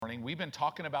we've been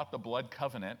talking about the blood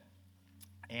covenant,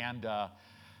 and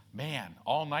man,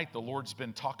 all night the Lord's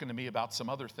been talking to me about some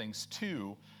other things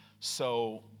too.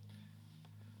 So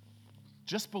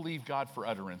just believe God for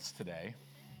utterance today,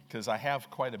 because I have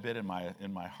quite a bit in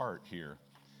my heart here.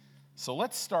 So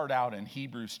let's start out in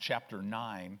Hebrews chapter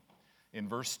 9 in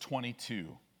verse 22.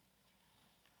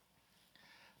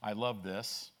 I love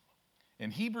this. In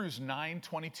Hebrews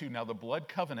 9:22, now the blood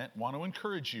covenant, want to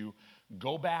encourage you,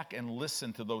 go back and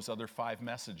listen to those other 5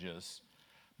 messages,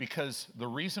 because the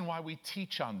reason why we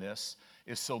teach on this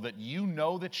is so that you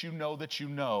know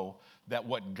that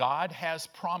what God has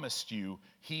promised you,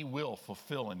 He will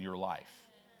fulfill in your life.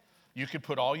 You could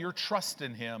put all your trust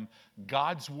in Him.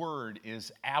 God's word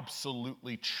is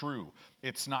absolutely true.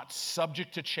 It's not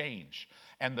subject to change.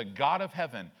 And the God of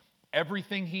heaven,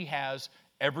 everything He has,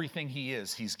 everything He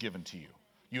is, He's given to you.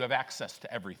 You have access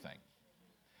to everything.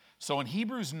 So in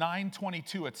Hebrews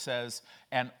 9:22 it says,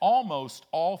 and almost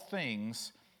all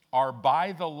things are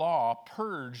by the law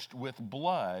purged with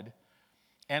blood,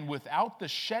 and without the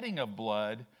shedding of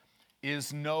blood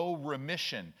is no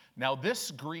remission. Now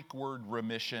this Greek word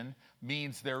remission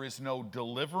means there is no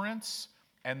deliverance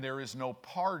and there is no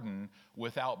pardon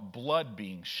without blood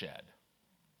being shed.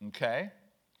 Okay?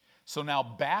 So now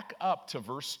back up to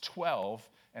verse 12,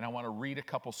 and I want to read a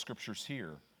couple scriptures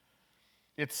here.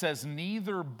 It says,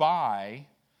 neither by,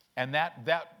 and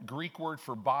that Greek word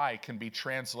for by can be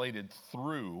translated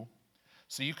through.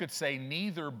 So you could say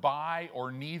neither by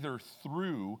or neither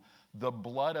through the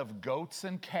blood of goats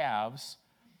and calves,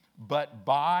 but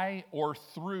by or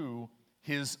through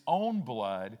His own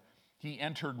blood, He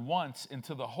entered once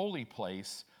into the holy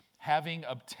place, having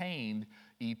obtained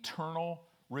eternal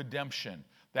redemption.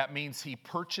 That means He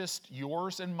purchased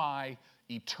yours and my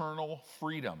eternal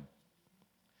freedom.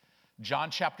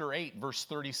 John chapter 8, verse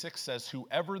 36 says,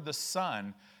 whoever the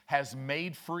Son has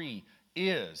made free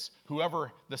is,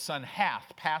 whoever the Son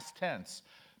hath, past tense,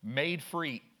 made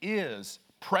free is,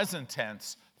 present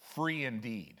tense, free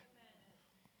indeed.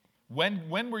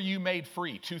 When were you made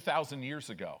free? 2,000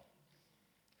 years ago.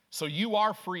 So you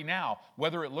are free now.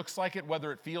 Whether it looks like it,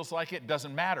 whether it feels like it,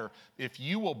 doesn't matter. If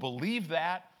you will believe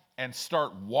that and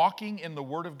start walking in the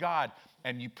Word of God,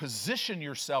 and you position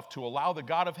yourself to allow the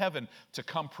God of heaven to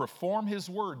come perform His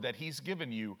word that He's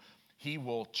given you, He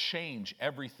will change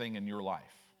everything in your life.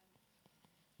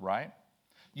 Right?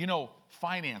 You know,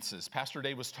 finances. Pastor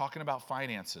Dave was talking about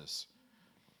finances.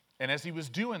 And as he was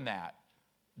doing that,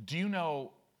 do you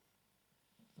know,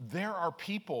 there are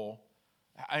people,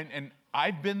 and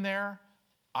I've been there,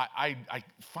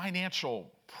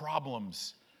 financial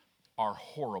problems are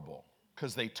horrible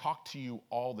because they talk to you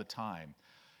all the time.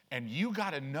 And you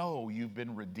got to know you've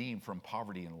been redeemed from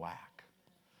poverty and lack.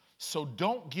 So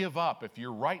don't give up if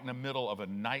you're right in the middle of a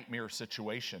nightmare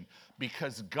situation,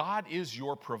 because God is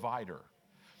your provider.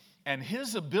 And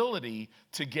His ability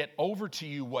to get over to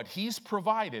you what He's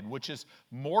provided, which is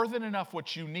more than enough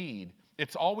what you need,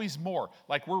 it's always more.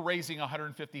 Like we're raising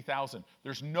 $150,000.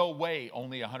 There's no way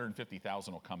only $150,000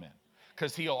 will come in,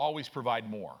 because He'll always provide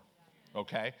more.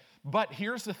 Okay? But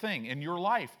here's the thing. In your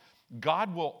life,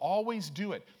 God will always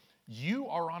do it. You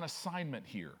are on assignment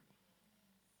here.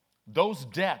 Those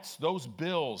debts, those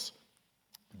bills,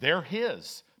 they're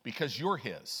His because you're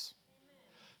His.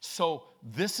 So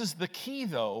this is the key,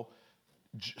 though.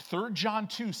 3 John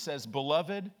 2 says,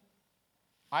 beloved,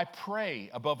 I pray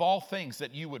above all things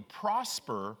that you would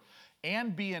prosper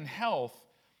and be in health,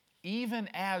 even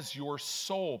as your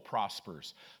soul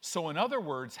prospers. So in other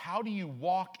words, how do you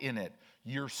walk in it?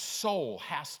 Your soul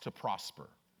has to prosper.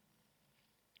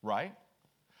 Right?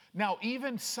 Now,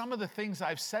 even some of the things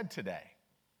I've said today,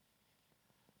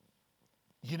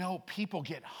 you know, people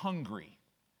get hungry.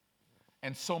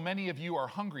 And so many of you are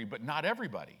hungry, but not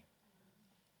everybody.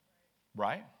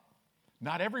 Right?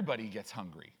 Not everybody gets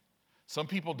hungry. Some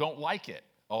people don't like it.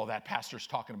 Oh, that pastor's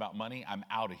talking about money. I'm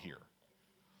out of here.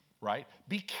 Right?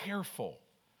 Be careful.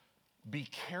 Be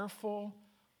careful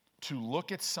to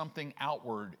look at something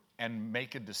outward and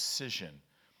make a decision.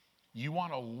 You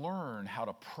want to learn how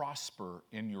to prosper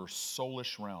in your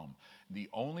soulish realm. The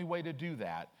only way to do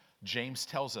that, James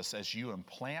tells us, as you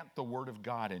implant the Word of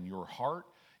God in your heart,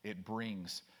 it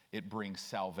brings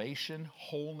salvation,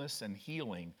 wholeness, and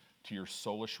healing to your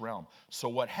soulish realm. So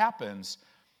what happens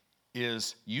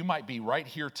is you might be right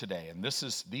here today, and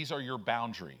these are your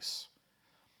boundaries.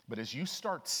 But as you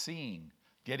start seeing,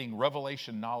 getting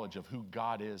revelation knowledge of who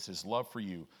God is, His love for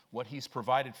you, what He's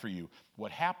provided for you,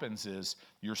 what happens is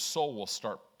your soul will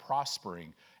start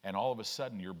prospering, and all of a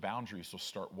sudden your boundaries will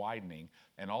start widening,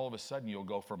 and all of a sudden you'll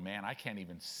go from, man, I can't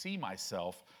even see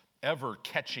myself ever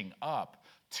catching up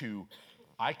to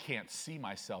I can't see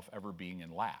myself ever being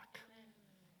in lack.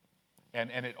 And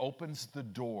it opens the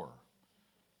door,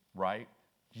 right?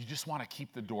 You just want to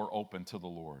keep the door open to the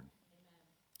Lord.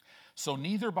 So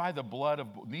neither by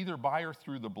or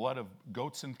through the blood of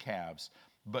goats and calves,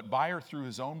 but by or through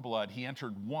his own blood, he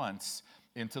entered once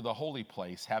into the holy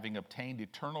place, having obtained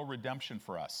eternal redemption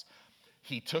for us.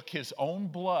 He took his own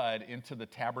blood into the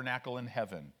tabernacle in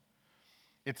heaven.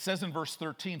 It says in verse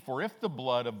 13, for if the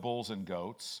blood of bulls and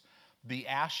goats, the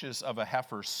ashes of a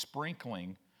heifer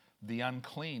sprinkling the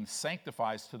unclean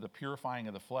sanctifies to the purifying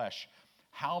of the flesh,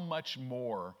 how much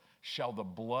more shall the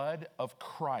blood of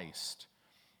Christ,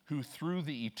 who through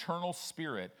the eternal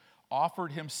Spirit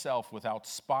offered himself without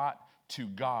spot to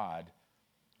God,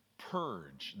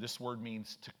 purge, this word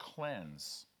means to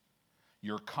cleanse,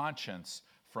 your conscience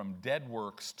from dead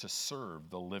works to serve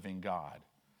the living God.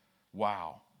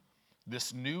 Wow.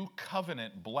 This new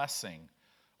covenant blessing,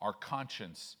 our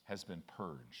conscience has been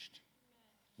purged.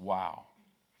 Wow.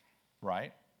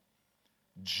 Right?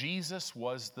 Jesus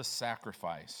was the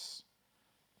sacrifice.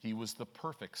 He was the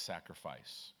perfect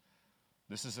sacrifice.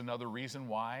 This is another reason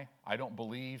why I don't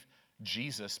believe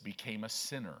Jesus became a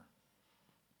sinner.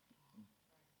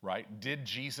 Right? Did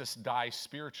Jesus die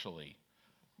spiritually?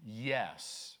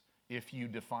 Yes, if you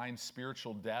define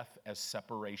spiritual death as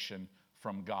separation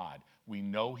from God. We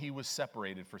know he was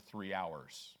separated for 3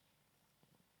 hours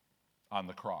on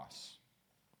the cross.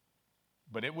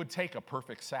 But it would take a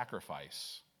perfect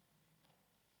sacrifice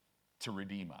to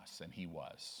redeem us, and he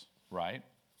was, right?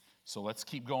 So let's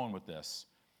keep going with this.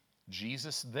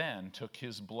 Jesus then took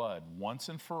his blood once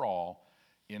and for all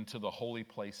into the holy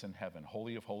place in heaven,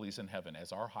 Holy of Holies in heaven,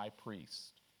 as our high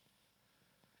priest.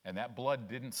 And that blood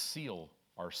didn't seal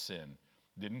our sin,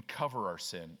 didn't cover our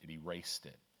sin, it erased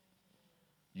it.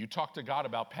 You talk to God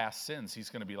about past sins, he's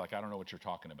going to be like, I don't know what you're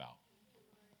talking about.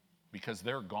 Because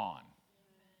they're gone,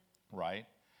 right?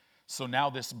 So now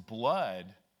this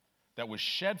blood that was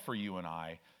shed for you and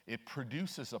I, it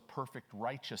produces a perfect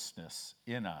righteousness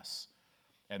in us.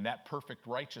 And that perfect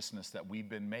righteousness that we've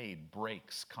been made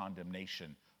breaks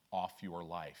condemnation off your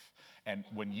life. And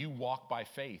when you walk by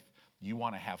faith, you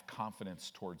want to have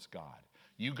confidence towards God.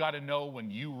 You got to know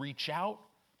when you reach out,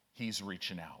 he's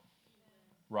reaching out,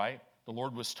 right? The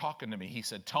Lord was talking to me. He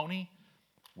said, Tony,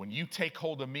 when you take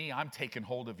hold of me, I'm taking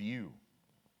hold of you,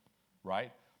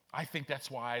 right? I think that's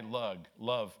why I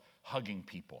love hugging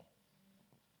people.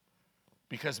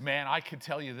 Because, man, I could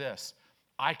tell you this.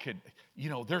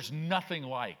 There's nothing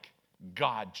like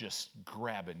God just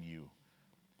grabbing you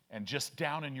and just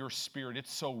down in your spirit.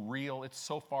 It's so real. It's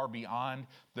so far beyond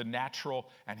the natural.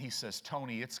 And he says,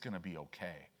 Tony, it's going to be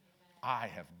okay. I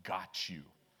have got you.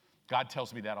 God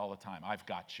tells me that all the time. I've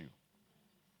got you.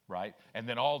 Right? And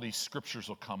then all these scriptures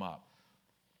will come up.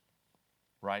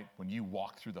 Right? When you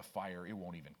walk through the fire, it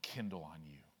won't even kindle on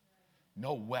you.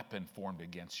 No weapon formed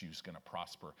against you is going to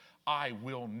prosper. I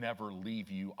will never leave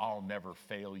you. I'll never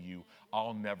fail you.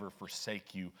 I'll never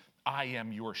forsake you. I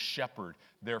am your shepherd.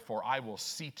 Therefore, I will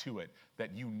see to it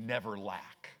that you never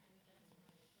lack.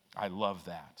 I love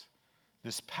that.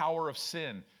 This power of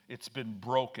sin, it's been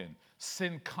broken.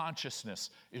 Sin consciousness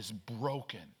is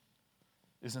broken.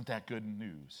 Isn't that good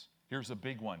news? Here's a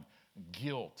big one.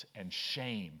 Guilt and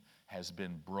shame has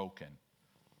been broken.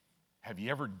 Have you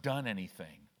ever done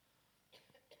anything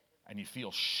and you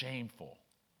feel shameful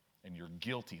and you're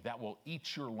guilty? That will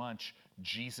eat your lunch.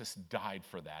 Jesus died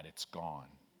for that. It's gone.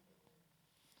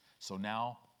 So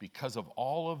now, because of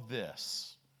all of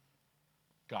this,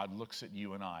 God looks at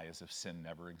you and I as if sin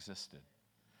never existed.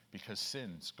 Because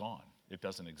sin's gone. It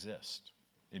doesn't exist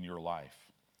in your life.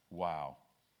 Wow.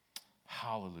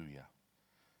 Hallelujah.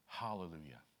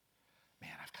 Hallelujah.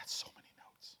 Man, I've got so many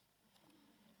notes.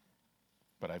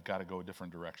 But I've got to go a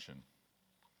different direction.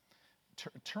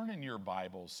 Turn in your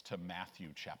Bibles to Matthew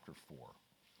chapter 4.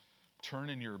 Turn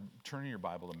in your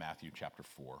Bible to Matthew chapter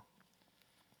 4.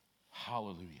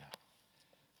 Hallelujah.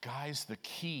 Guys, the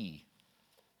key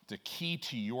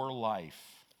to your life,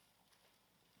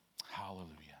 hallelujah.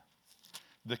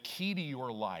 The key to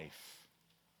your life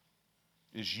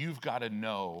is you've got to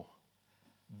know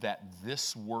that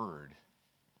this word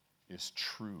is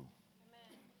true.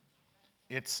 Amen.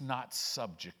 It's not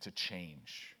subject to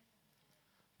change.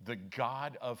 The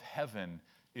God of heaven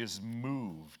is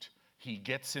moved. He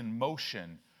gets in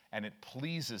motion, and it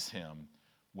pleases him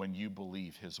when you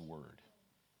believe his word.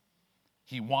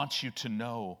 He wants you to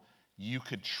know you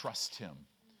could trust him.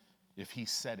 If he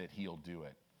said it, he'll do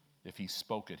it. If he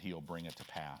spoke it, he'll bring it to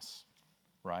pass.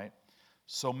 Right?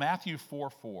 So Matthew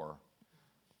 4:4,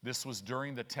 this was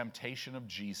during the temptation of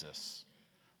Jesus,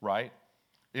 right?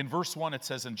 In verse 1, it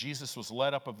says, "And Jesus was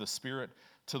led up of the Spirit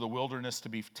to the wilderness to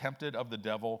be tempted of the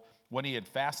devil. When he had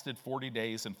fasted 40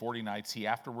 days and 40 nights, he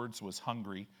afterwards was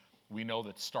hungry." We know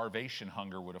that starvation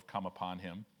hunger would have come upon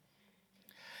him.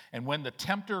 And when the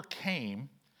tempter came,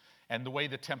 and the way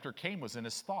the tempter came was in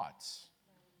his thoughts.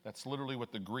 That's literally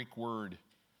what the Greek word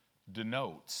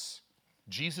denotes.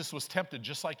 Jesus was tempted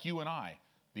just like you and I.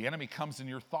 The enemy comes in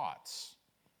your thoughts,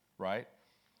 right?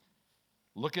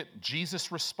 Look at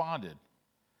Jesus responded.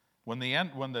 When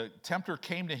the tempter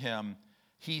came to him,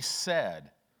 he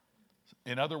said,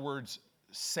 in other words,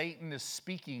 Satan is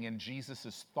speaking in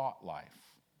Jesus' thought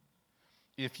life.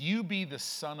 "If you be the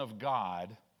Son of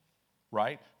God,"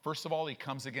 right? First of all, he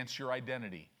comes against your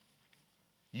identity.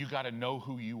 You got to know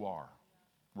who you are,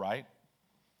 right?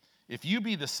 "If you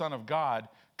be the Son of God,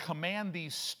 command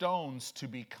these stones to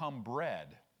become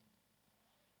bread."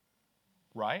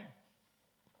 Right?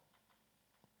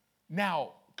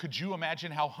 Now, could you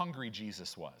imagine how hungry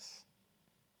Jesus was?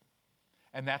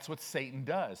 And that's what Satan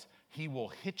does. He will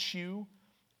hit you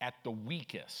at the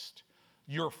weakest.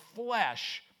 Your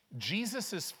flesh,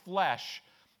 Jesus' flesh,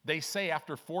 they say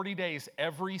after 40 days,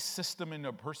 every system in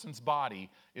a person's body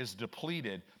is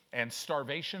depleted and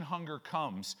starvation hunger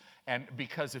comes, and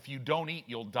because if you don't eat,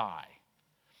 you'll die.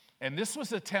 And this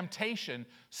was a temptation,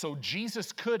 so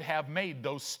Jesus could have made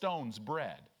those stones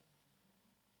bread.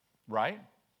 Right?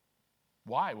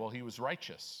 Why? Well, he was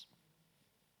righteous.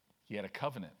 He had a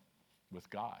covenant with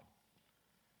God.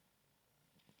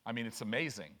 I mean, it's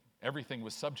amazing. Everything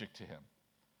was subject to him.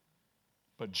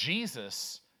 But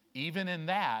Jesus, even in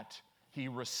that, he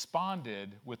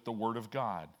responded with the word of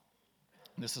God.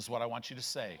 This is what I want you to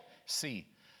say. See,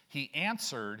 he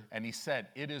answered and he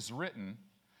said, "It is written,"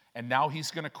 and now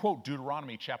he's going to quote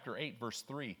Deuteronomy chapter 8, verse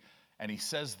 3. And he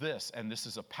says this, and this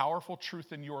is a powerful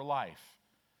truth in your life: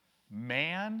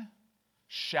 "Man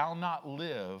shall not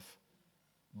live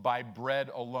by bread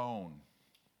alone,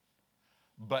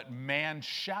 but man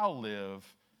shall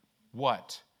live,"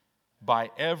 what? "By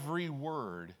every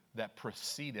word that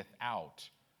proceedeth out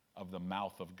of the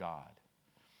mouth of God."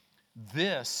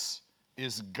 This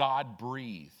is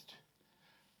God-breathed.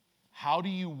 How do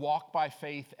you walk by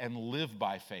faith and live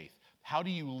by faith? How do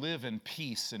you live in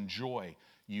peace and joy?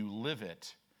 You live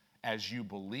it as you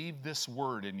believe this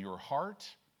word in your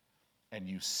heart and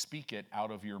you speak it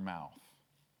out of your mouth.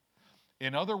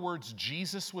 In other words,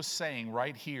 Jesus was saying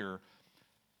right here,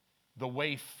 the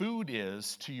way food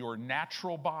is to your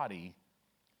natural body,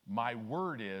 my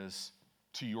word is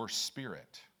to your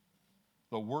spirit.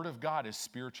 The word of God is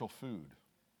spiritual food.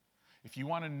 If you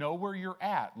want to know where you're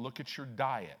at, look at your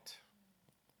diet.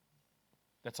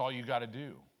 That's all you got to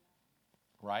do,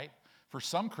 right? For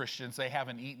some Christians, they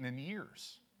haven't eaten in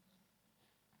years.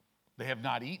 They have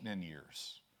not eaten in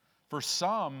years. For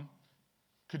some,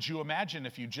 could you imagine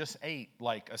if you just ate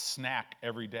like a snack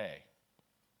every day?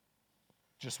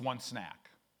 Just one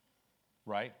snack,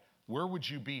 right? Where would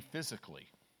you be physically?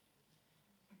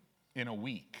 In a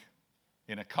week,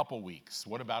 in a couple weeks,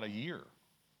 what about a year,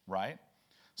 right?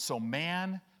 So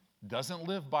man doesn't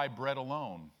live by bread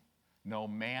alone. No,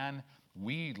 man,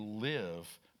 we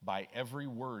live by every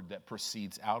word that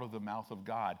proceeds out of the mouth of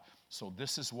God. So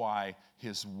this is why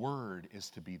his word is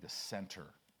to be the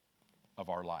center of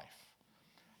our life.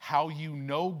 How you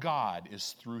know God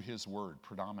is through his word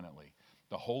predominantly.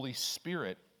 The Holy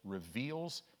Spirit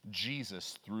reveals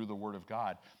Jesus through the word of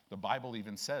God. The Bible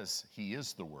even says he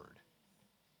is the word.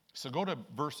 So go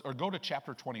to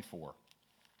chapter 24.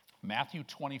 Matthew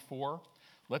 24.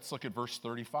 Let's look at verse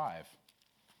 35.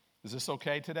 Is this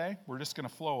okay today? We're just going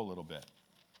to flow a little bit.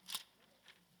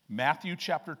 Matthew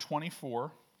chapter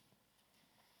 24.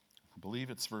 I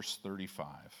believe it's verse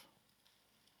 35.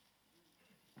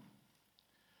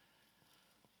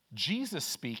 Jesus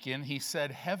speaking, he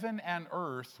said, "Heaven and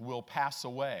earth will pass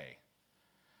away."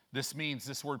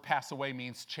 This word pass away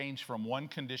means change from one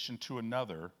condition to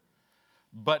another.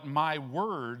 "But my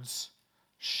words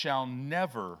shall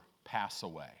never pass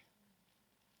away."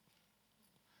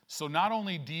 So not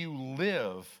only do you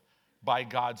live by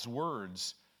God's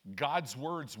words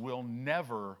will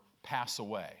never pass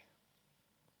away.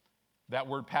 That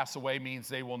word pass away means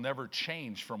they will never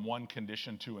change from one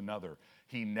condition to another.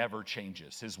 He never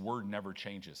changes. His word never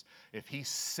changes. If he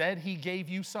said he gave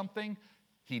you something,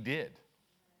 he did.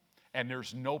 And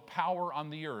there's no power on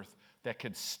the earth that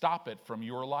could stop it from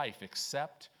your life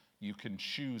except you can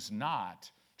choose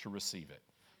not to receive it.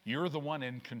 You're the one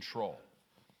in control.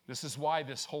 This is why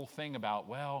this whole thing about,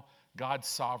 well, God's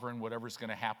sovereign, whatever's going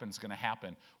to happen is going to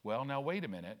happen. Well, now wait a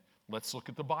minute. Let's look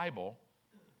at the Bible.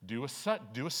 Do a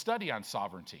study on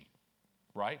sovereignty,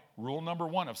 right? Rule number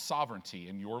 1 of sovereignty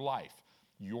in your life.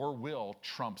 your will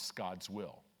trumps God's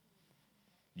will.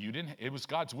 It was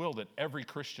God's will that every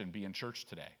Christian be in church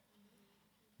today.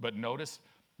 But notice,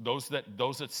 those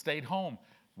that stayed home,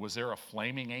 was there a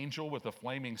flaming angel with a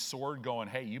flaming sword going,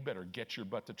 hey, you better get your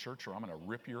butt to church or I'm going to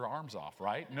rip your arms off,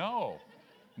 right? No,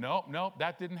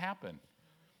 that didn't happen.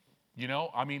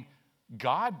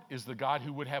 God is the God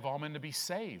who would have all men to be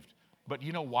saved. But,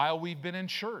 while we've been in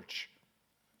church,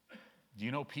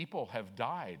 people have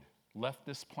died, left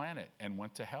this planet, and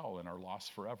went to hell and are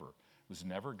lost forever. It was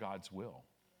never God's will,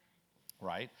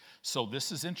 right? So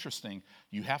this is interesting.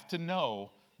 You have to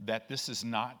know that this is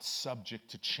not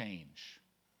subject to change,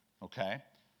 okay?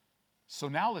 So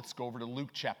now let's go over to Luke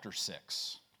chapter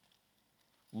 6.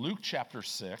 Luke chapter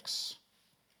 6.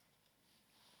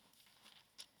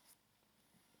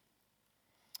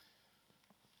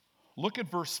 Look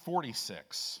at verse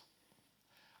 46.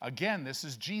 Again, this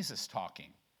is Jesus talking.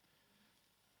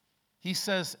 He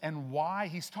says, and why?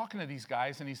 He's talking to these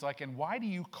guys, and he's like, and why do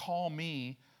you call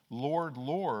me Lord,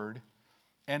 Lord,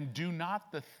 and do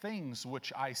not the things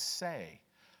which I say?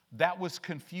 That was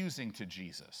confusing to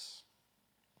Jesus.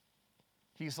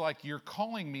 He's like, you're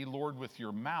calling me Lord with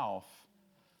your mouth,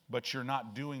 but you're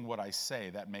not doing what I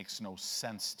say. That makes no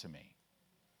sense to me,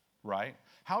 right?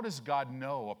 How does God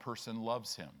know a person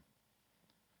loves him?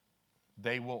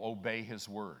 They will obey his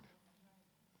word.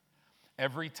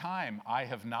 Every time I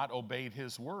have not obeyed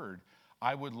his word,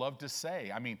 I would love to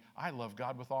say, I love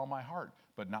God with all my heart,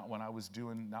 but not when I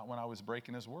was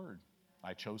breaking his word.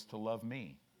 I chose to love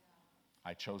me.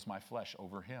 I chose my flesh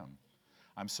over him.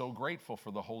 I'm so grateful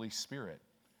for the Holy Spirit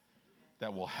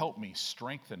that will help me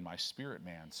strengthen my spirit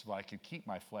man so that I could keep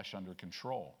my flesh under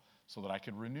control, so that I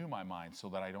could renew my mind so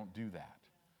that I don't do that.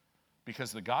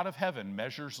 Because the God of heaven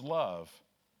measures love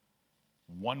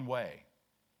one way.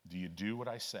 Do you do what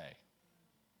I say?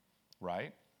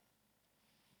 Right?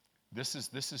 This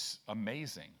is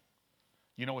amazing.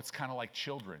 It's kind of like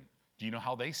children. Do you know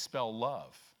how they spell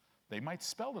love? They might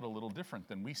spell it a little different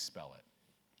than we spell it.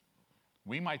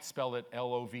 We might spell it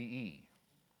L-O-V-E.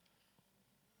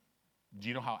 Do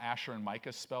you know how Asher and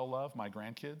Micah spell love, my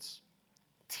grandkids?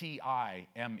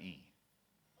 T-I-M-E.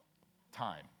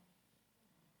 Time.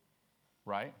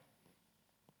 Right?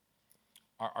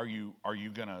 Are you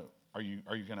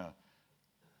gonna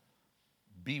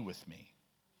be with me?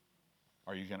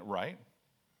 Are you gonna, right?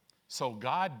 So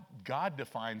God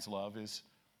defines love as,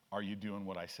 are you doing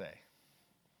what I say?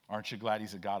 Aren't you glad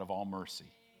he's a God of all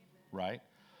mercy? Right?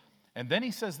 And then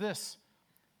he says this,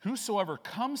 whosoever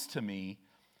comes to me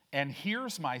and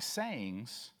hears my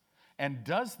sayings and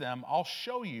does them, I'll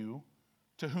show you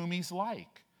to whom he's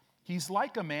like. He's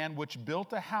like a man which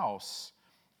built a house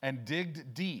and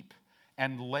digged deep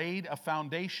and laid a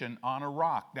foundation on a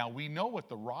rock. Now, we know what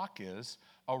the rock is.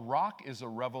 A rock is a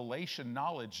revelation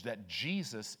knowledge that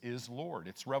Jesus is Lord.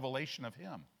 It's revelation of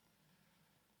him.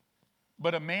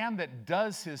 But a man that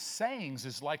does his sayings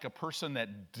is like a person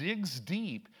that digs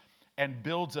deep and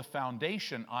builds a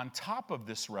foundation on top of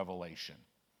this revelation.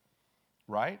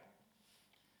 Right?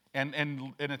 And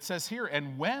it says here,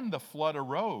 and when the flood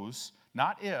arose,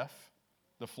 not if,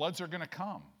 the floods are going to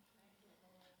come.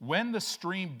 When the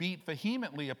stream beat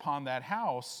vehemently upon that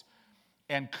house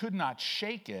and could not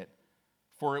shake it,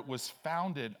 for it was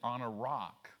founded on a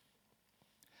rock.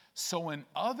 So in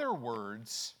other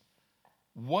words,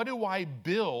 what do I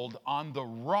build on the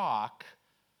rock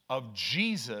of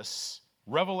Jesus,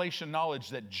 revelation knowledge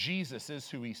that Jesus is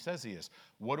who he says he is?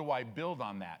 What do I build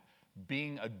on that?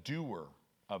 Being a doer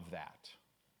of that.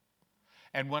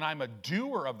 And when I'm a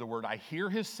doer of the word, I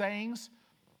hear his sayings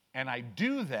and I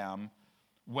do them.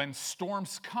 When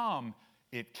storms come,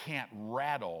 it can't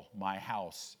rattle my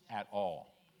house at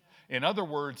all. In other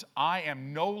words, I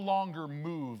am no longer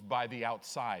moved by the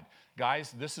outside.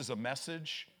 Guys, this is a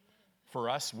message for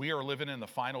us. We are living in the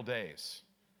final days.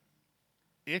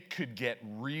 It could get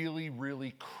really,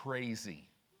 really crazy,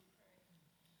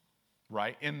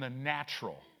 right? In the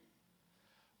natural.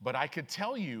 But I could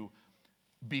tell you,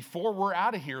 before we're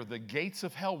out of here, the gates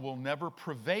of hell will never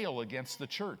prevail against the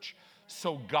church.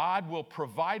 So God will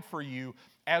provide for you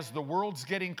as the world's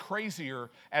getting crazier,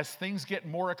 as things get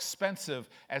more expensive,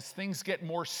 as things get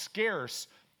more scarce,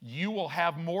 you will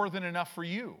have more than enough for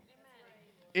you.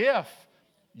 If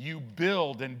you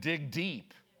build and dig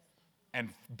deep and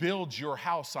build your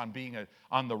house on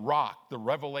on the rock, the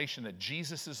revelation that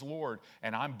Jesus is Lord,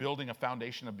 and I'm building a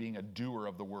foundation of being a doer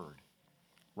of the word.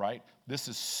 Right? This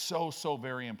is so, so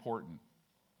very important.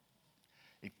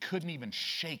 It couldn't even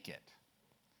shake it.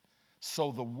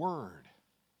 So the word,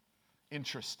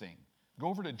 interesting. Go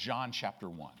over to John chapter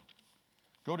 1.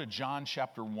 Go to John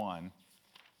chapter 1.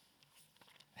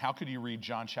 How could you read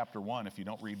John chapter 1 if you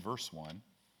don't read verse 1?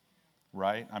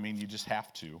 Right? I mean, you just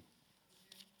have to.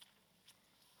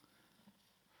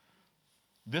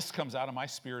 This comes out of my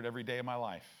spirit every day of my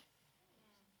life.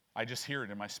 I just hear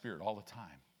it in my spirit all the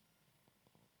time.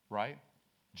 Right?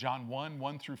 John 1,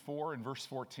 1 through 4 and verse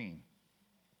 14.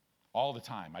 All the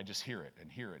time. I just hear it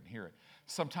and hear it and hear it.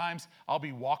 Sometimes I'll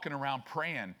be walking around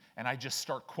praying and I just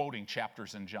start quoting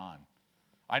chapters in John.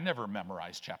 I never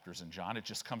memorize chapters in John. It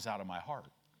just comes out of my heart.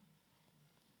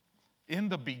 In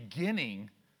the beginning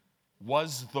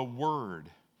was the Word.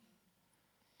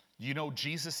 You know,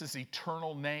 Jesus'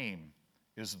 eternal name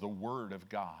is the Word of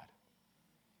God.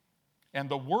 And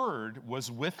the Word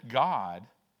was with God.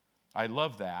 I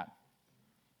love that.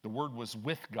 The Word was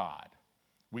with God.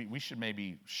 We should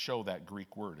maybe show that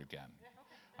Greek word again.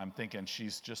 I'm thinking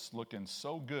she's just looking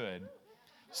so good.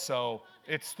 So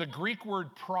it's the Greek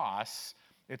word pros.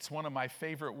 It's one of my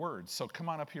favorite words. So come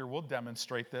on up here. We'll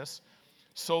demonstrate this.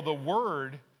 So the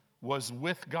Word was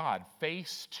with God,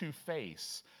 face to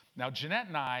face. Now, Jeanette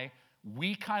and I,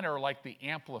 we kind of are like the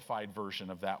amplified version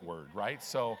of that word, right?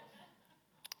 So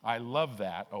I love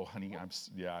that. Oh, honey,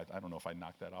 I don't know if I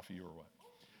knocked that off of you or what.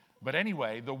 But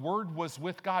anyway, the Word was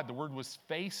with God. The Word was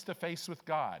face to face with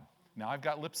God. Now I've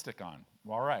got lipstick on.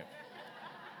 All right.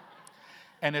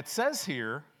 And it says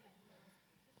here,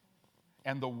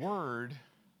 and the Word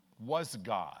was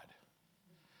God.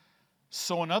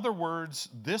 So in other words,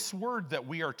 this Word that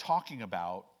we are talking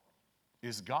about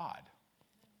is God.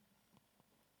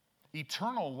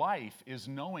 Eternal life is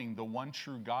knowing the one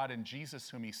true God and Jesus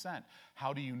whom He sent.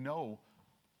 How do you know?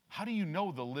 How do you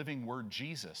know the living Word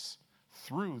Jesus?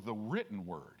 Through the written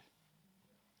Word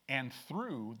and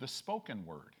through the spoken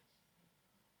Word.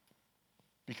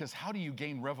 Because how do you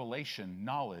gain revelation,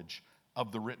 knowledge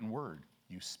of the written Word?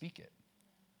 You speak it.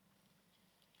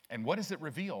 And what does it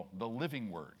reveal? The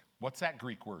living Word. What's that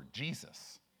Greek word?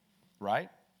 Jesus. Right?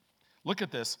 Look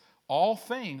at this.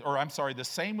 The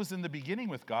same was in the beginning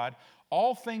with God.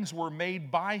 All things were made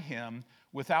by Him.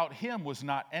 Without Him was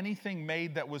not anything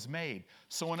made that was made.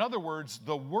 So in other words,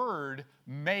 the Word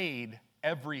made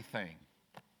everything.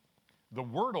 The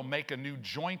Word will make a new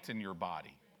joint in your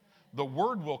body. The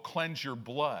Word will cleanse your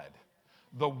blood.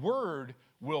 The Word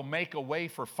will make a way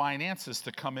for finances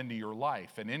to come into your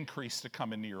life, an increase to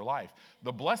come into your life.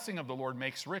 The blessing of the Lord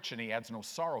makes rich, and He adds no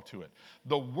sorrow to it.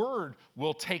 The Word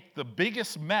will take the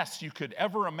biggest mess you could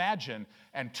ever imagine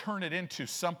and turn it into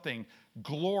something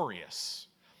glorious.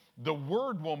 The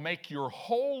Word will make your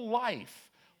whole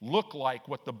life look like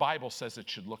what the Bible says it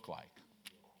should look like.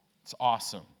 It's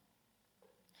awesome.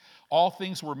 All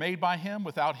things were made by Him.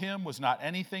 Without Him was not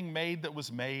anything made that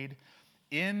was made.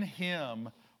 In Him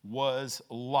was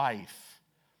life.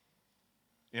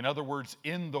 In other words,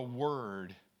 in the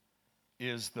Word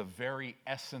is the very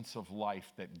essence of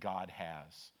life that God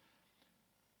has.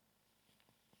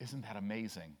 Isn't that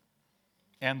amazing?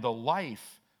 And the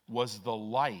life was the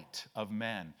light of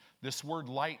men. This word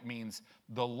light means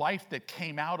the life that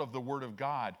came out of the Word of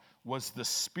God was the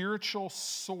spiritual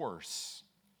source,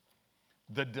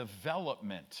 the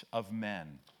development of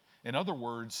men. In other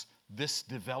words, this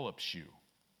develops you.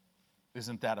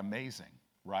 Isn't that amazing,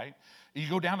 right? You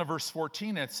go down to verse 14,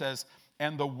 and it says,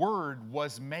 and the Word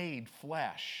was made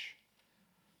flesh.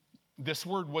 This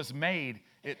word was made,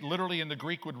 it literally in the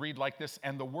Greek would read like this,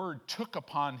 and the Word took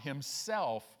upon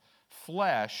Himself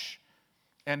flesh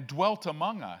and dwelt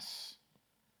among us,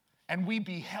 and we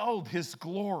beheld His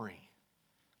glory.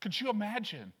 Could you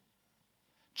imagine?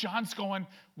 John's going,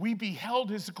 we beheld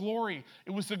His glory.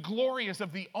 It was the glory as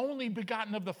of the only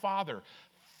begotten of the Father,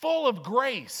 full of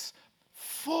grace,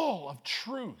 full of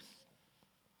truth,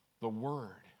 the Word.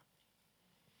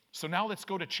 So now let's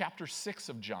go to chapter 6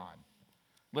 of John.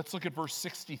 Let's look at verse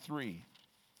 63.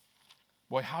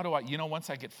 Boy, once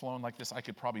I get flowing like this, I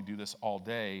could probably do this all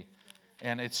day.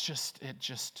 And it's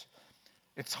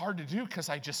hard to do because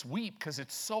I just weep because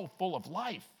it's so full of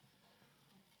life.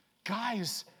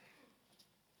 Guys,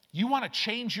 you want to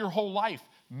change your whole life.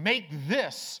 Make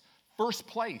this first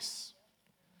place.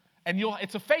 And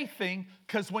it's a faith thing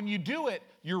because when you do it,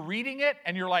 you're reading it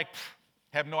and you're like,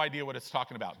 have no idea what it's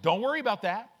talking about. Don't worry about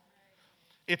that.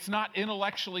 It's not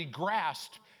intellectually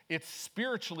grasped. It's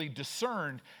spiritually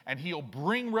discerned, and He'll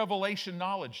bring revelation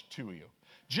knowledge to you.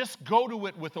 Just go to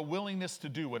it with a willingness to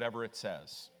do whatever it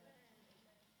says.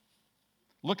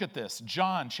 Look at this.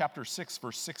 John chapter 6,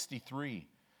 verse 63.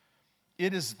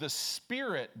 It is the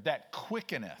Spirit that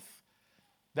quickeneth.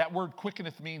 That word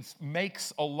quickeneth means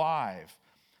makes alive.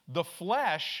 The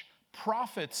flesh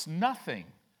profits nothing.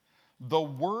 The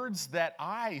words that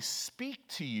I speak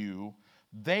to you,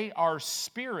 they are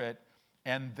spirit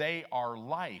and they are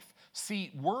life.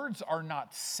 See, words are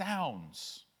not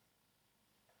sounds.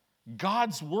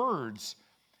 God's words,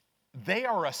 they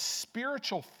are a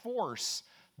spiritual force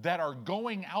that are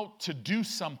going out to do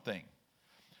something.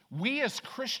 We as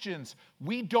Christians,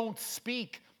 we don't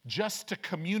speak just to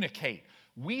communicate.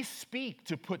 We speak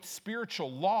to put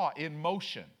spiritual law in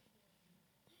motion,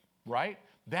 right?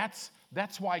 That's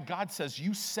why God says,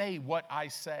 you say what I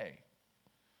say.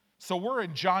 So we're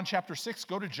in John chapter 6.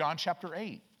 Go to John chapter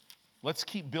 8. Let's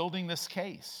keep building this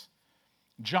case.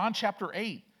 John chapter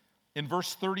 8, in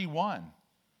verse 31,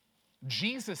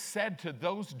 Jesus said to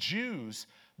those Jews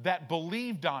that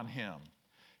believed on him,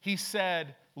 he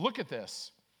said, look at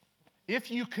this, if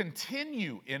you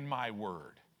continue in my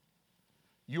word,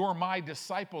 you're my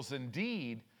disciples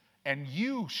indeed, and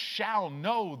you shall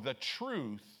know the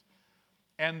truth,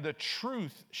 and the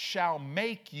truth shall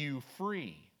make you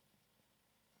free.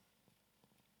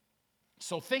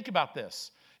 So think about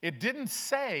this. It didn't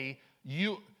say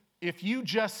if you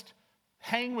just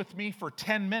hang with me for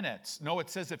 10 minutes. No, it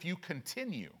says if you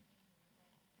continue.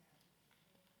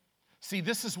 See,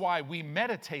 this is why we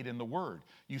meditate in the Word.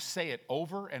 You say it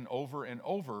over and over and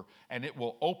over, and it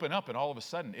will open up, and all of a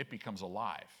sudden it becomes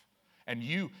alive. And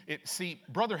see,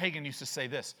 Brother Hagin used to say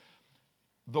this,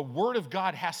 the Word of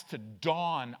God has to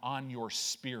dawn on your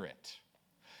spirit.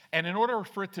 And in order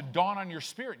for it to dawn on your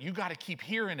spirit, you got to keep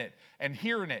hearing it and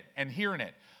hearing it and hearing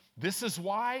it. This is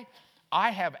why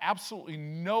I have absolutely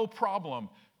no problem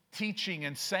teaching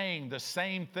and saying the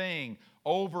same thing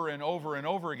over and over and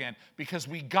over again, because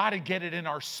we got to get it in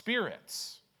our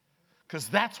spirits, because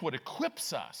that's what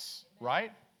equips us,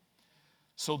 right?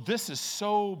 So this is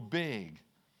so big.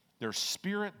 Their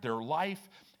spirit, their life.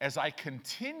 As I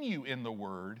continue in the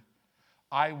Word,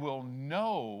 I will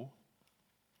know.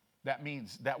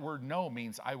 That word know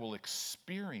means I will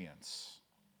experience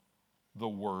the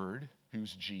Word,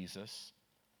 who's Jesus,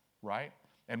 right?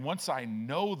 And once I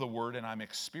know the Word and I'm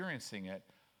experiencing it,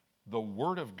 the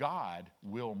Word of God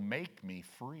will make me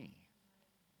free,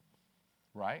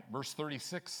 right? Verse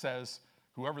 36 says,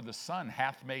 whoever the Son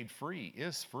hath made free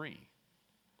is free.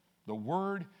 The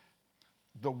Word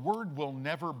will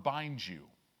never bind you.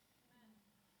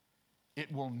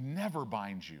 It will never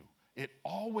bind you. It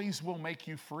always will make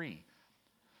you free.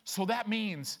 So that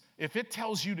means if it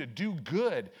tells you to do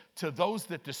good to those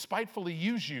that despitefully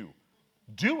use you,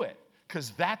 do it,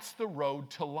 because that's the road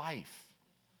to life.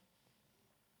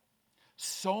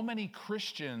 So many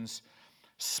Christians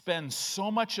spend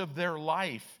so much of their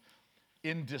life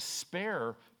in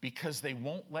despair because they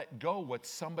won't let go what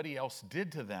somebody else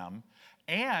did to them,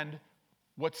 and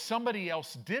what somebody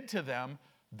else did to them,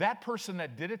 that person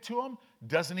that did it to them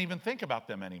doesn't even think about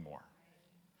them anymore.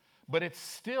 But it's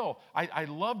still, I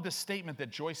love the statement that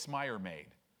Joyce Meyer made,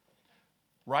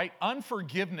 right?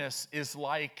 Unforgiveness is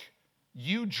like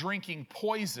you drinking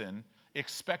poison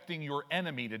expecting your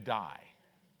enemy to die,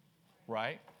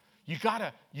 right? You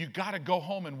gotta go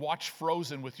home and watch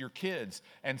Frozen with your kids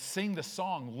and sing the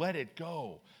song, Let It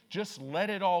Go. Just let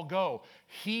it all go.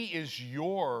 He is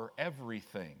your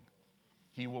everything.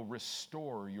 He will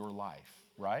restore your life,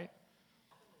 right?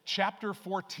 Chapter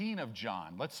 14 of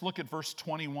John. Let's look at verse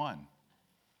 21.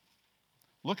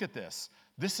 Look at this.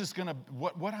 This is going to,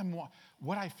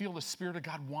 what I feel the Spirit of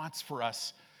God wants for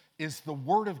us is the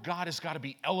Word of God has got to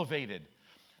be elevated.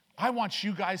 I want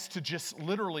you guys to just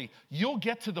literally, you'll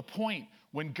get to the point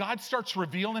when God starts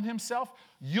revealing himself,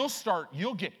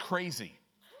 you'll get crazy.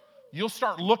 You'll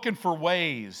start looking for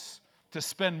ways to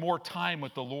spend more time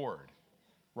with the Lord,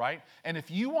 right? And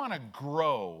if you want to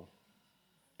grow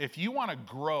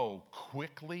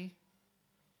quickly,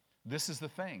 this is the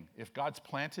thing. If God's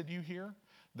planted you here,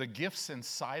 the gifts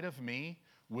inside of me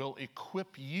will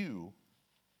equip you,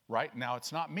 right? Now,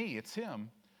 it's not me, it's him,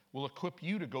 will equip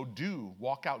you to go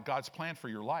walk out God's plan for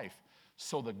your life.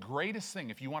 So the greatest thing,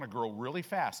 if you want to grow really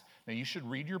fast, now you should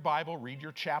read your Bible, read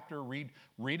your chapter, read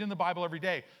in the Bible every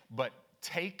day, but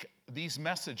take these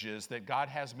messages that God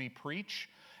has me preach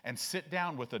and sit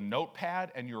down with a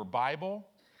notepad and your Bible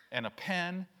and a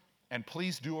pen, and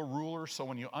please do a ruler so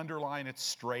when you underline it's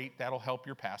straight. That'll help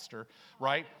your pastor,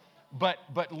 right? But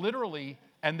literally,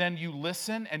 and then you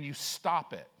listen and you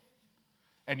stop it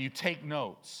and you take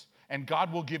notes, and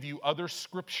God will give you other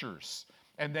scriptures.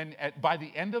 And then by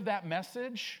the end of that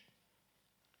message,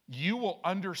 you will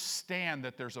understand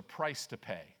that there's a price to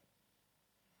pay,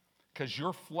 because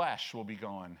your flesh will be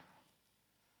going,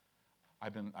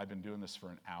 I've been doing this for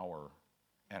an hour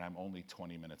and I'm only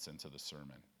 20 minutes into the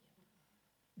sermon.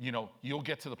 You know, you'll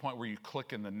get to the point where you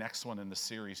click in the next one in the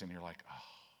series and you're like, oh,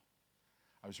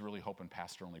 I was really hoping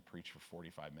Pastor only preached for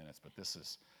 45 minutes, but this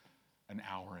is an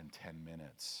hour and 10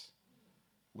 minutes.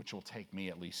 which will take me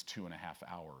at least 2.5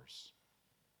 hours.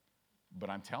 But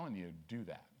I'm telling you, do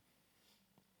that.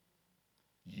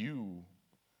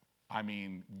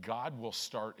 God will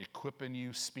start equipping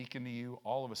you, speaking to you.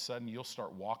 All of a sudden, you'll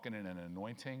start walking in an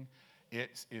anointing.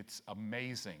 It's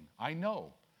amazing. I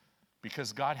know,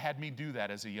 because God had me do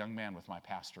that as a young man with my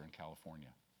pastor in California.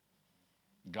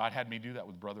 God had me do that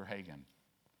with Brother Hagin,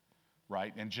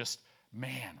 right? And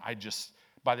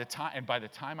by the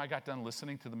time I got done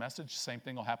listening to the message, same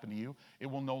thing will happen to you. It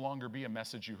will no longer be a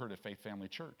message you heard at Faith Family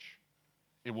Church.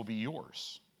 It will be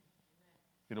yours.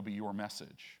 It'll be your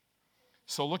message.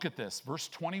 So look at this, verse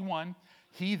 21.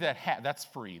 That's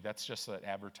free. That's just an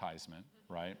advertisement,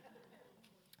 right?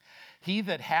 He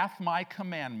that hath my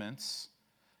commandments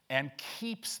and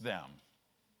keeps them,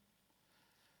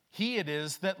 he it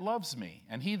is that loves me.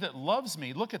 And he that loves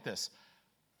me, look at this.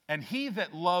 And he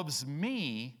that loves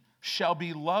me shall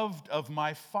be loved of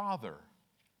my Father.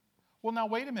 Well, now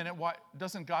wait a minute. Why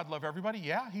doesn't God love everybody?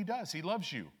 Yeah, he does. He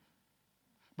loves you.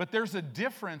 But there's a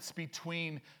difference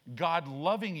between God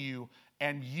loving you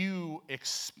and you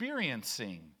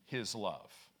experiencing his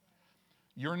love.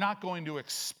 You're not going to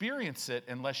experience it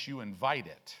unless you invite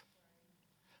it.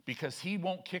 Because he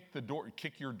won't kick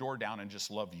your door down and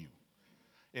just love you.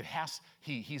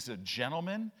 He's a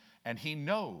gentleman, and he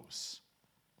knows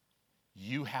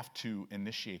you have to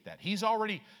initiate that. He's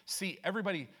already,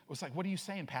 everybody was like, what are you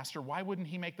saying, Pastor? Why wouldn't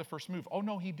he make the first move? Oh,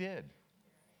 no, he did.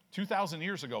 2,000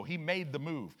 years ago, he made the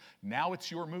move. Now it's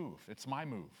your move. It's my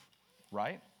move,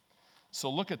 right? So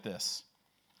look at this.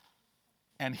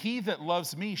 And he that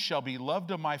loves me shall be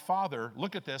loved of my Father.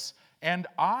 Look at this. And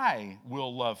I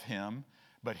will love him.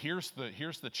 But here's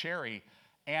the cherry.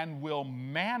 And will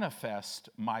manifest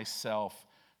myself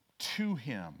to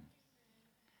him.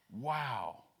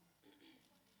 Wow.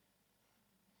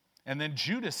 And then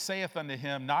Judas saith unto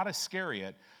him, not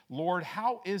Iscariot, Lord,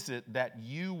 how is it that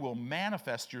you will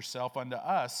manifest yourself unto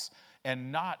us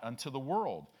and not unto the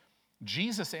world?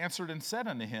 Jesus answered and said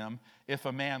unto him, if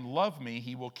a man love me,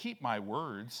 he will keep my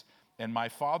words, and my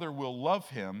Father will love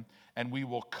him, and we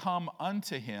will come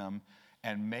unto him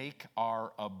and make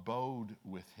our abode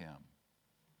with him.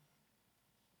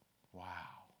 Wow.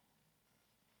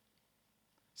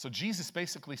 So Jesus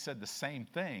basically said the same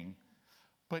thing,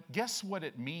 but guess what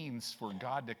it means for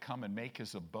God to come and make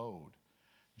his abode?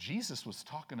 Jesus was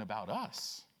talking about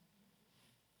us.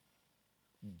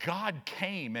 God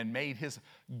came and made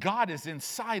God is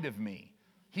inside of me.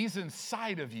 He's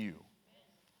inside of you.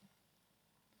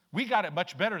 We got it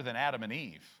much better than Adam and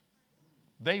Eve.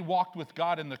 They walked with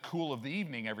God in the cool of the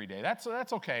evening every day. That's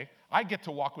okay. I get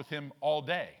to walk with him all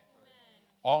day,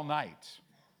 all night,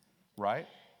 right?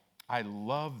 I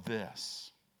love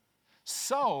this.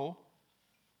 So,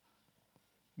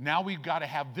 now we've got to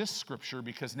have this scripture,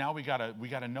 because now we got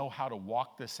to know how to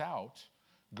walk this out.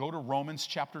 Go to Romans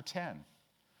chapter 10.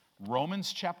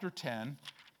 Romans chapter 10.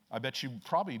 I bet you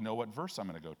probably know what verse I'm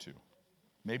going to go to.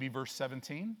 Maybe verse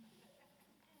 17,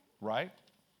 right?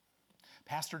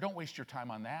 Pastor, don't waste your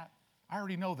time on that. I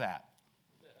already know that.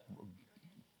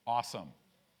 Awesome.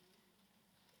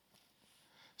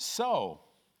 So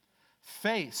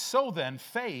then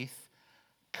faith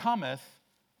cometh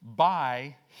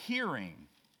by hearing.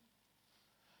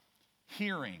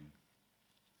 Hearing.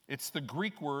 It's the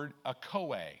Greek word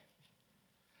akoe.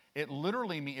 It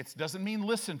literally means, it doesn't mean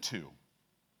listen to.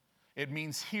 It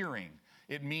means hearing.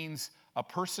 It means a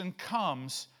person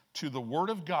comes to the Word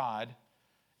of God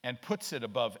and puts it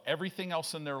above everything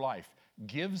else in their life,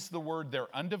 gives the Word their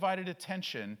undivided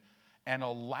attention, and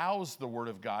allows the Word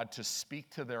of God to speak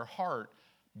to their heart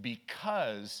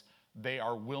because they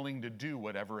are willing to do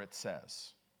whatever it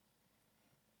says.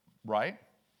 Right?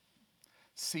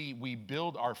 See, we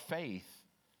build our faith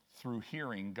through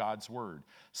hearing God's word.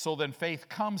 So then faith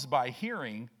comes by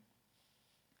hearing,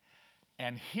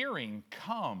 and hearing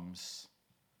comes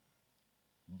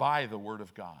by the word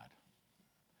of God.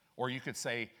 Or you could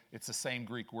say it's the same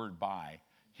Greek word by.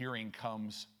 Hearing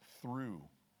comes through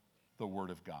the word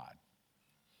of God.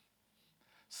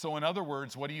 So in other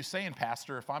words, what are you saying,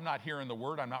 Pastor? If I'm not hearing the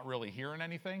word, I'm not really hearing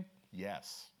anything?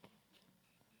 Yes.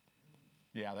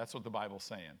 Yeah, that's what the Bible's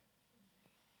saying.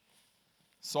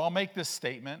 So I'll make this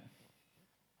statement.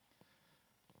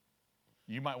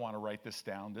 You might want to write this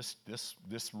down. This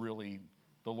really,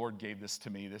 the Lord gave this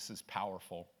to me. This is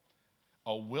powerful.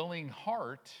 A willing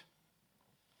heart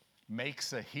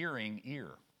makes a hearing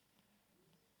ear.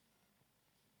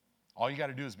 All you got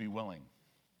to do is be willing.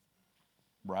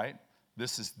 Right?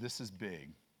 This is big.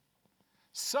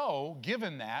 So,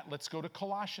 given that, let's go to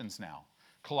Colossians now.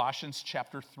 Colossians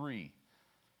chapter 3.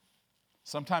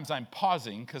 Sometimes I'm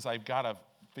pausing because I've got to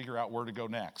figure out where to go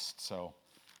next. So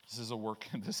This is a work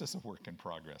in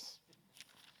progress.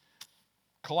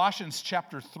 Colossians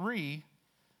chapter 3,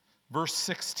 verse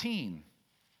 16.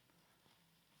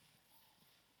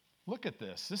 Look at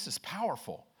this. This is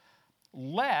powerful.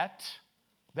 Let,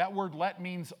 that word let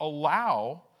means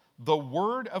allow, the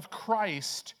word of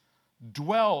Christ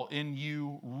dwell in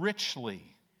you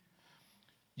richly.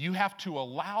 You have to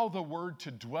allow the word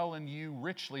to dwell in you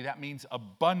richly. That means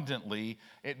abundantly.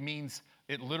 It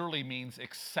literally means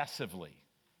excessively.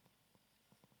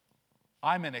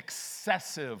 I'm an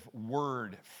excessive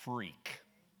word freak.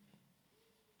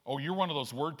 Oh, you're one of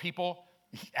those word people?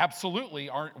 Absolutely.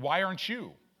 Why aren't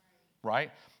you?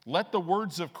 Right? Let the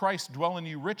words of Christ dwell in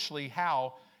you richly.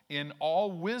 How? In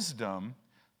all wisdom,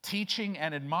 teaching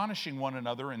and admonishing one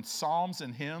another in psalms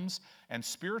and hymns and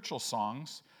spiritual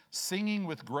songs, singing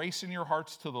with grace in your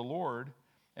hearts to the Lord,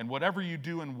 and whatever you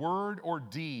do in word or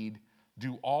deed,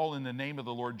 do all in the name of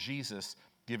the Lord Jesus,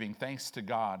 giving thanks to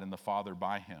God and the Father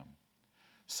by him.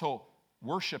 So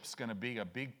worship's going to be a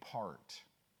big part.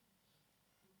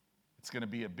 It's going to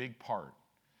be a big part.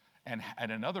 And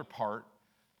another part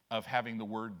of having the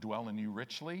word dwell in you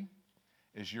richly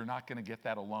is you're not going to get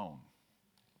that alone.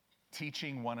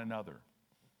 Teaching one another,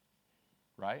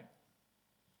 right?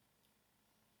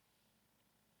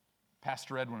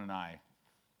 Pastor Edwin and I,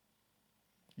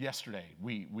 yesterday,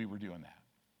 we were doing that,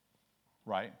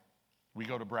 right? We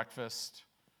go to breakfast,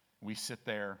 we sit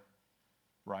there,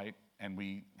 right? And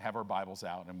we have our Bibles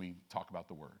out and we talk about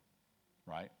the Word,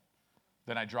 right?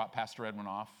 Then I dropped Pastor Edwin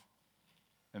off,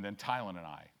 and then Tylen and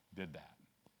I did that,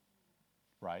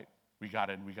 right? We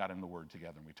got in the Word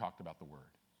together and we talked about the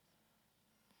Word.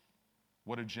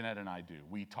 What do Jeanette and I do?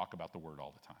 We talk about the Word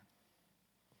all the time.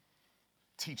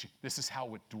 Teaching. This is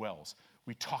how it dwells.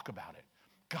 We talk about it.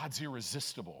 God's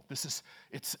irresistible.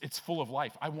 It's full of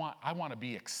life. I want to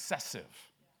be excessive.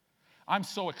 I'm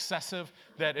so excessive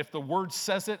that if the Word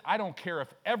says it, I don't care if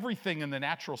everything in the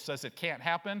natural says it can't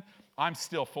happen. I'm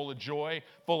still full of joy,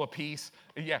 full of peace.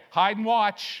 Yeah, hide and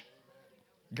watch.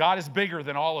 God is bigger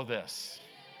than all of this,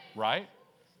 right?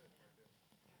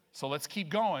 So let's keep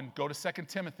going. Go to 2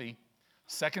 Timothy.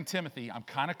 2 Timothy, I'm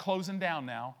kind of closing down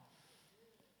now.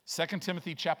 2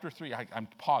 Timothy chapter 3, I'm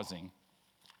pausing.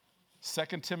 2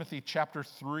 Timothy chapter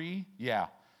 3, yeah.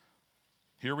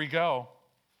 Here we go.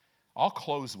 I'll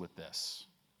close with this.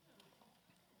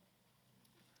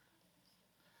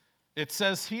 It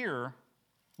says here,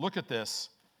 look at this.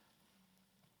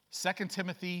 2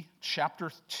 Timothy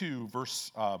chapter 2, 2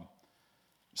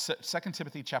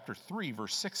 Timothy chapter 3,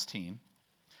 verse 16.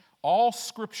 All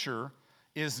Scripture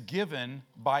is given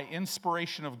by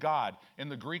inspiration of God. In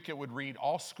the Greek, it would read,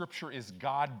 all Scripture is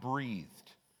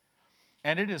God-breathed.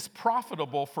 And it is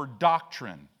profitable for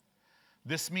doctrine.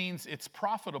 This means it's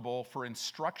profitable for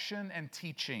instruction and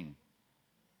teaching,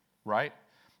 right?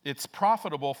 It's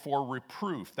profitable for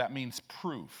reproof. That means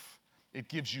proof. It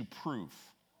gives you proof.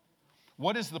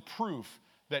 What is the proof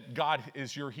that God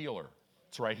is your healer?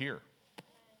 It's right here,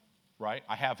 right?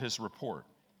 I have his report.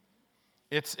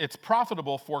 It's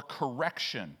profitable for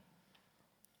correction.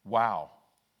 Wow.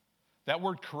 That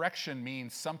word correction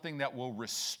means something that will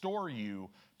restore you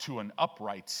to an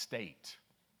upright state.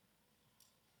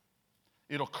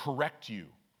 It'll correct you.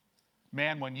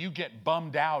 Man, when you get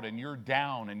bummed out and you're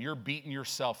down and you're beating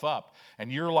yourself up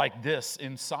and you're like this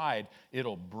inside,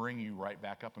 it'll bring you right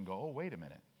back up and go, oh, wait a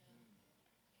minute.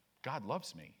 God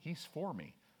loves me. He's for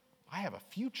me. I have a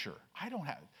future.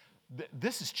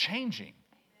 This is changing.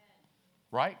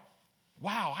 Right?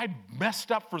 Wow, I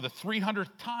messed up for the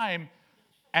 300th time,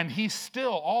 and he's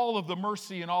still, all of the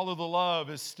mercy and all of the love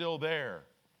is still there.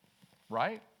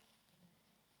 Right?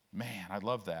 Man, I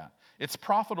love that. It's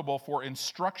profitable for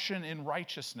instruction in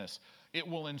righteousness. It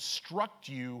will instruct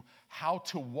you how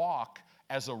to walk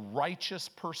as a righteous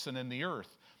person in the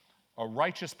earth. A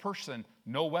righteous person,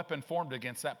 no weapon formed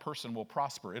against that person will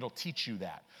prosper. It'll teach you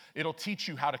that. It'll teach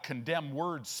you how to condemn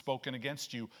words spoken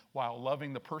against you while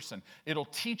loving the person. It'll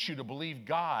teach you to believe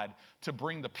God, to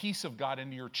bring the peace of God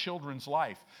into your children's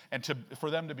life, and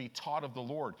for them to be taught of the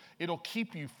Lord. It'll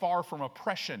keep you far from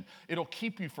oppression. It'll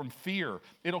keep you from fear.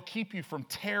 It'll keep you from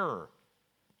terror.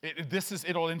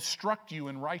 It'll instruct you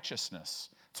in righteousness.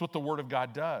 That's what the Word of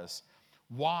God does.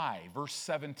 Why? Verse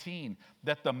 17,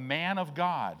 that the man of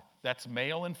God, that's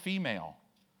male and female,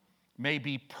 may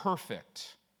be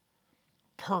perfect.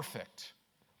 Perfect.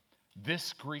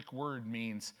 This Greek word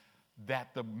means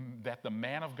that the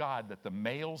man of God, that the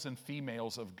males and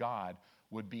females of God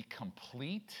would be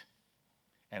complete,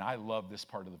 and I love this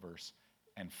part of the verse,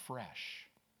 and fresh.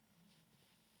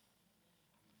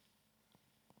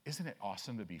 Isn't it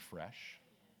awesome to be fresh?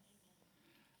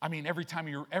 I mean,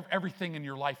 everything in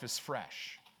your life is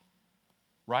fresh.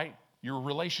 right? Your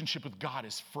relationship with God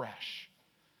is fresh.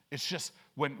 It's just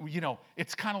when,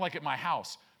 it's kind of like at my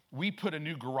house. We put a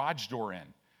new garage door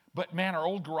in. But man, our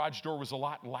old garage door was a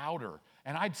lot louder.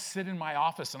 And I'd sit in my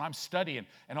office and I'm studying,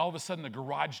 and all of a sudden the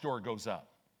garage door goes up.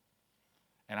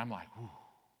 And I'm like, ooh,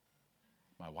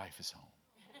 my wife is home.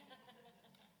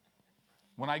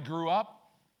 When I grew up,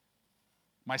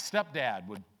 my stepdad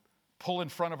would pull in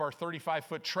front of our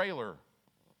 35-foot trailer.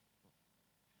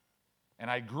 And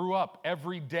I grew up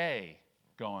every day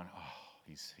going, oh,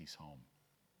 he's home.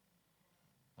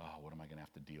 Oh, what am I going to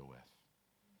have to deal with?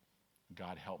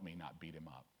 God help me not beat him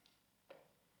up.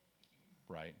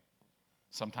 Right?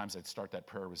 Sometimes I'd start that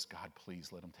prayer with, God,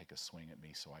 please let him take a swing at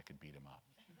me so I could beat him up.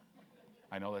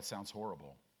 I know that sounds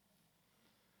horrible.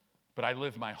 But I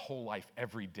live my whole life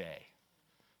every day.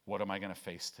 What am I going to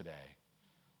face today?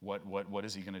 What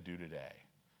is he going to do today?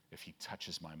 If he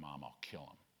touches my mom, I'll kill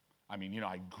him. I mean,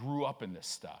 I grew up in this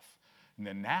stuff. And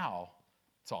then now,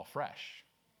 it's all fresh.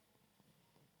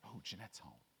 Oh, Jeanette's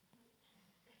home.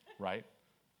 Right?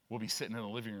 We'll be sitting in the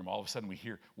living room. All of a sudden,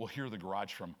 we'll hear the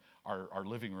garage from our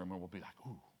living room, and we'll be like,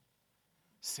 ooh,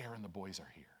 Sarah and the boys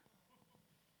are here.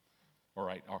 All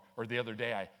right. Or the other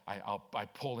day, I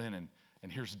pull in,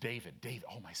 and here's David. David,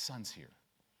 oh, my son's here.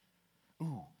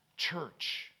 Ooh,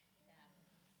 church.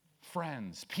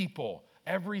 Friends, people,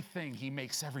 everything. He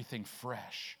makes everything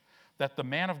fresh. That the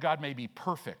man of God may be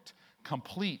perfect,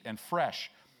 complete, and fresh,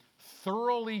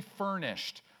 thoroughly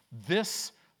furnished.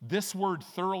 This word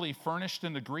thoroughly furnished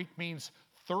in the Greek means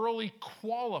thoroughly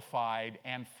qualified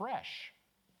and fresh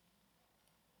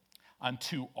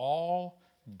unto all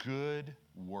good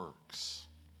works.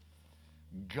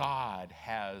 God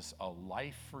has a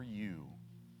life for you,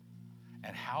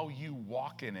 and how you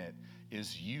walk in it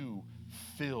is you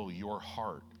fill your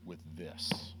heart with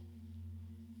this.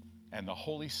 And the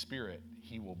Holy Spirit,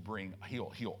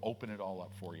 he'll open it all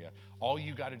up for you. All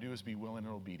you got to do is be willing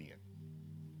and obedient.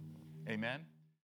 Amen?